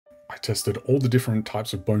tested all the different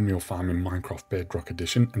types of bone meal farm in Minecraft Bedrock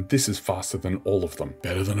Edition, and this is faster than all of them.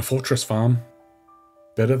 Better than a fortress farm.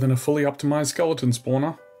 Better than a fully optimized skeleton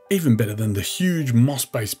spawner. Even better than the huge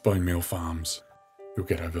moss-based bone meal farms. You'll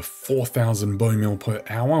get over 4,000 bone meal per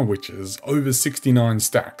hour, which is over 69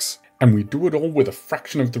 stacks. And we do it all with a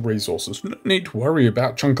fraction of the resources. No need to worry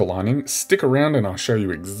about chunk aligning. Stick around and I'll show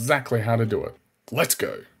you exactly how to do it. Let's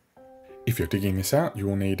go. If you're digging this out, you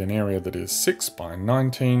will need an area that is 6 by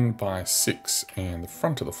 19 by 6, and the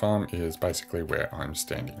front of the farm is basically where I'm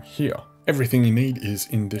standing here. Everything you need is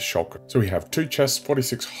in this shulker. So we have 2 chests,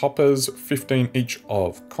 46 hoppers, 15 each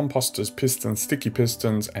of composters, pistons, sticky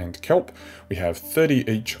pistons, and kelp. We have 30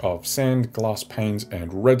 each of sand, glass panes,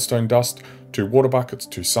 and redstone dust, 2 water buckets,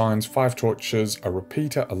 2 signs, 5 torches, a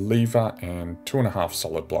repeater, a lever, and 2.5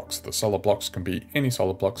 solid blocks. The solid blocks can be any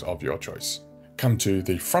solid blocks of your choice. Come to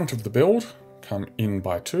the front of the build, come in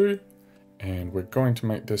by 2, and we're going to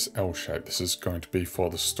make this L shape. This is going to be for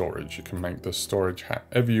the storage. You can make the storage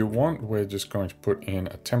however you want. We're just going to put in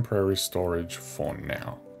a temporary storage for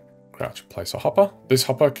now. Crouch, place a hopper. This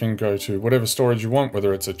hopper can go to whatever storage you want,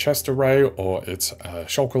 whether it's a chest array or it's a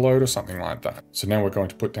shulker load or something like that. So now we're going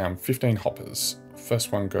to put down 15 hoppers.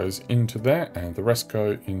 First one goes into there and the rest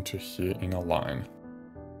go into here in a line.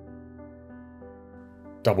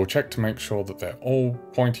 Double check to make sure that they're all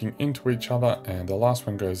pointing into each other, and the last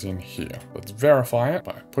one goes in here. Let's verify it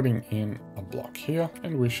by putting in a block here,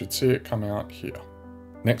 and we should see it come out here.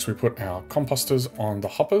 Next we put our composters on the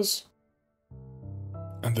hoppers,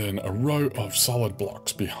 and then a row of solid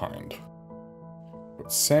blocks behind.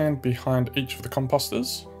 Put sand behind each of the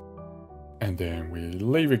composters, and then we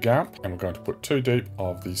leave a gap, and we're going to put 2 deep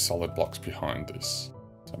of these solid blocks behind this.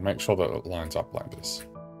 So make sure that it lines up like this.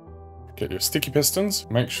 Get your sticky pistons,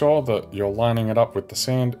 make sure that you're lining it up with the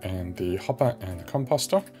sand and the hopper and the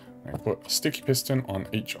composter. And put a sticky piston on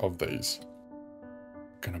each of these.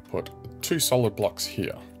 Gonna put 2 solid blocks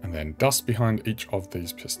here, and then dust behind each of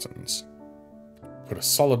these pistons. Put a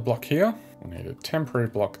solid block here, we need a temporary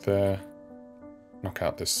block there. Knock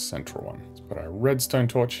out this central one. Let's put our redstone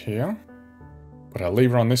torch here. Put our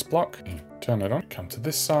lever on this block, and turn it on. Come to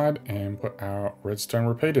this side and put our redstone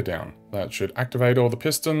repeater down. That should activate all the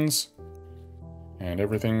pistons. And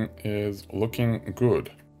everything is looking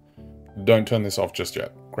good. Don't turn this off just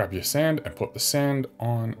yet. Grab your sand and put the sand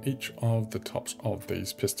on each of the tops of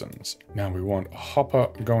these pistons. Now we want a hopper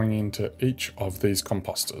going into each of these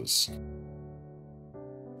composters.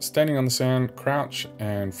 Standing on the sand, crouch,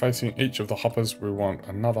 and facing each of the hoppers, we want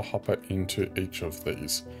another hopper into each of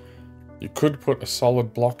these. You could put a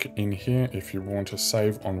solid block in here if you want to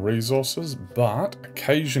save on resources, but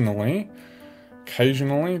occasionally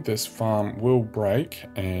this farm will break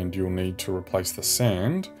and you'll need to replace the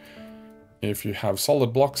sand. If you have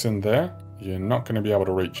solid blocks in there, you're not going to be able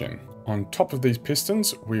to reach in. On top of these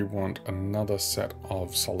pistons, we want another set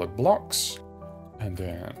of solid blocks, and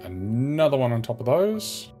then another one on top of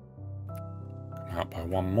those. Come out by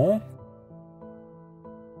 1 more.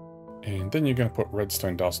 And then you're going to put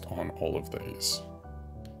redstone dust on all of these.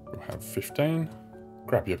 You'll have 15.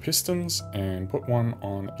 Grab your pistons and put 1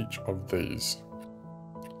 on each of these.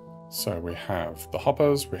 So we have the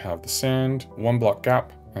hoppers, we have the sand, 1 block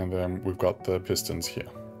gap, and then we've got the pistons here.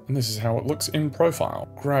 And this is how it looks in profile.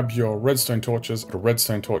 Grab your redstone torches, put a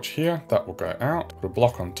redstone torch here, that will go out. Put a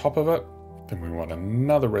block on top of it. Then we want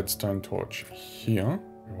another redstone torch here.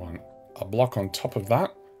 We want a block on top of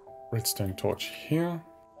that. Redstone torch here.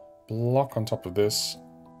 Block on top of this,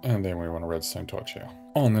 and then we want a redstone torch here.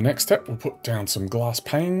 On the next step, we'll put down some glass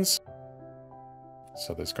panes.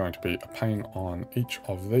 So there's going to be a pane on each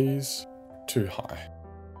of these, 2 high.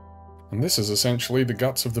 And this is essentially the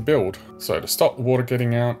guts of the build. So to stop the water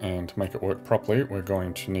getting out and to make it work properly, we're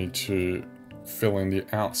going to need to fill in the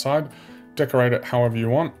outside, decorate it however you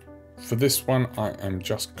want. For this one, I am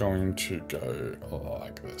just going to go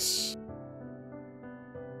like this.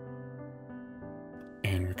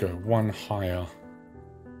 And we go 1 higher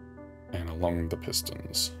and along the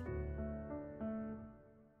pistons.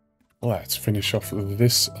 Let's finish off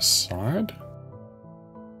this side.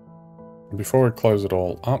 Before we close it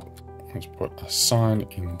all up, let's put a sign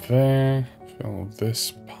in there. Fill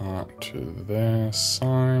this part to there,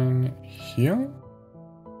 sign here.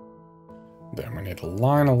 Then we need a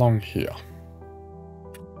line along here.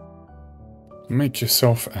 Make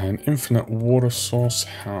yourself an infinite water source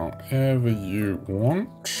however you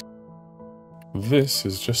want. This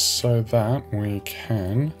is just so that we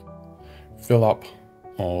can fill up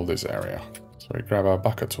all this area. So we grab our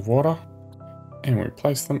buckets of water and we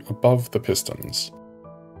place them above the pistons.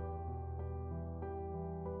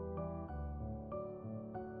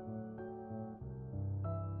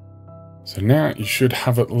 So now you should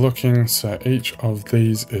have it looking so each of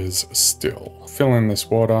these is still. Fill in this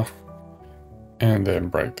water and then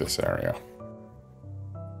break this area.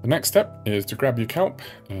 The next step is to grab your kelp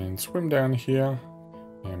and swim down here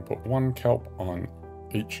and put one kelp on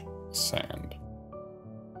each sand.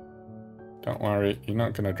 Don't worry, you're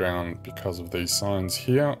not going to drown because of these signs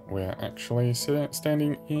here. We're actually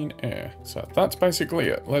standing in air. So that's basically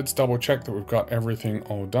it. Let's double check that we've got everything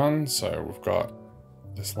all done. So we've got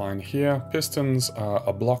this line here. Pistons are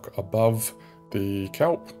a block above the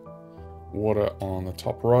kelp. Water on the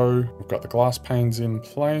top row. We've got the glass panes in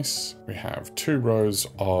place. We have 2 rows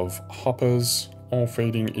of hoppers all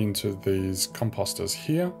feeding into these composters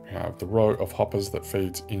here. We have the row of hoppers that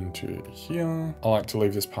feeds into here. I like to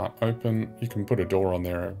leave this part open. You can put a door on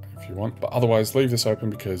there if you want, but otherwise leave this open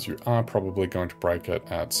because you are probably going to break it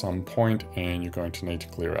at some point and you're going to need to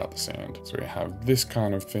clear out the sand. So we have this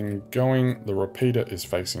kind of thing going. The repeater is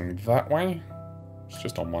facing that way. It's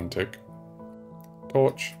just on one tick.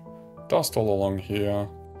 Torch, dust all along here.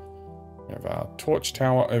 We have our torch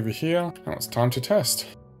tower over here. Now it's time to test.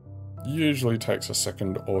 Usually takes a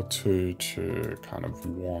second or two to kind of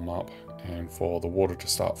warm up and for the water to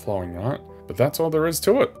start flowing, right? But that's all there is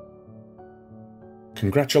to it.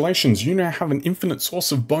 Congratulations, you now have an infinite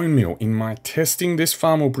source of bone meal. In my testing, this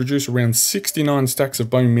farm will produce around 69 stacks of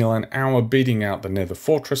bone meal an hour, beating out the Nether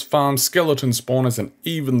Fortress farm, skeleton spawners, and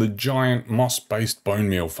even the giant moss-based bone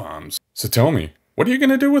meal farms. So tell me, what are you going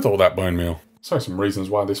to do with all that bone meal? So some reasons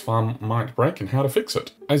why this farm might break and how to fix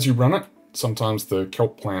it. As you run it, sometimes the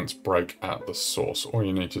kelp plants break at the source. All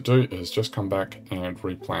you need to do is just come back and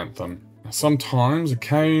replant them. Sometimes,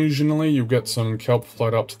 occasionally, you'll get some kelp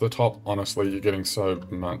float up to the top. Honestly, you're getting so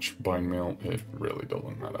much bone meal, it really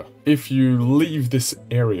doesn't matter. If you leave this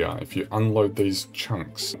area, if you unload these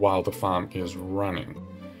chunks while the farm is running,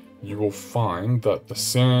 you will find that the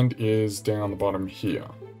sand is down the bottom here.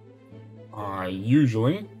 I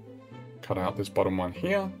usually cut out this bottom one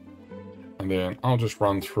here, and then I'll just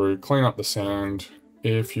run through, clean up the sand.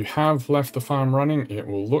 If you have left the farm running, it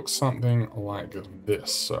will look something like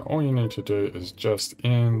this. So all you need to do is just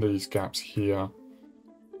in these gaps here,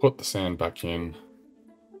 put the sand back in,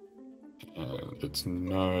 and it's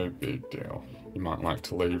no big deal. You might like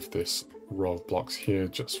to leave this row of blocks here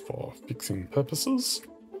just for fixing purposes.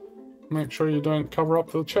 Make sure you don't cover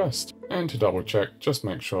up the chest. And to double check, just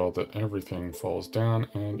make sure that everything falls down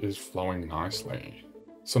and is flowing nicely.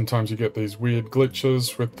 Sometimes you get these weird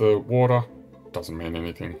glitches with the water. Doesn't mean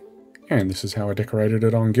anything. And this is how I decorated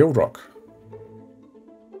it on Guildrock.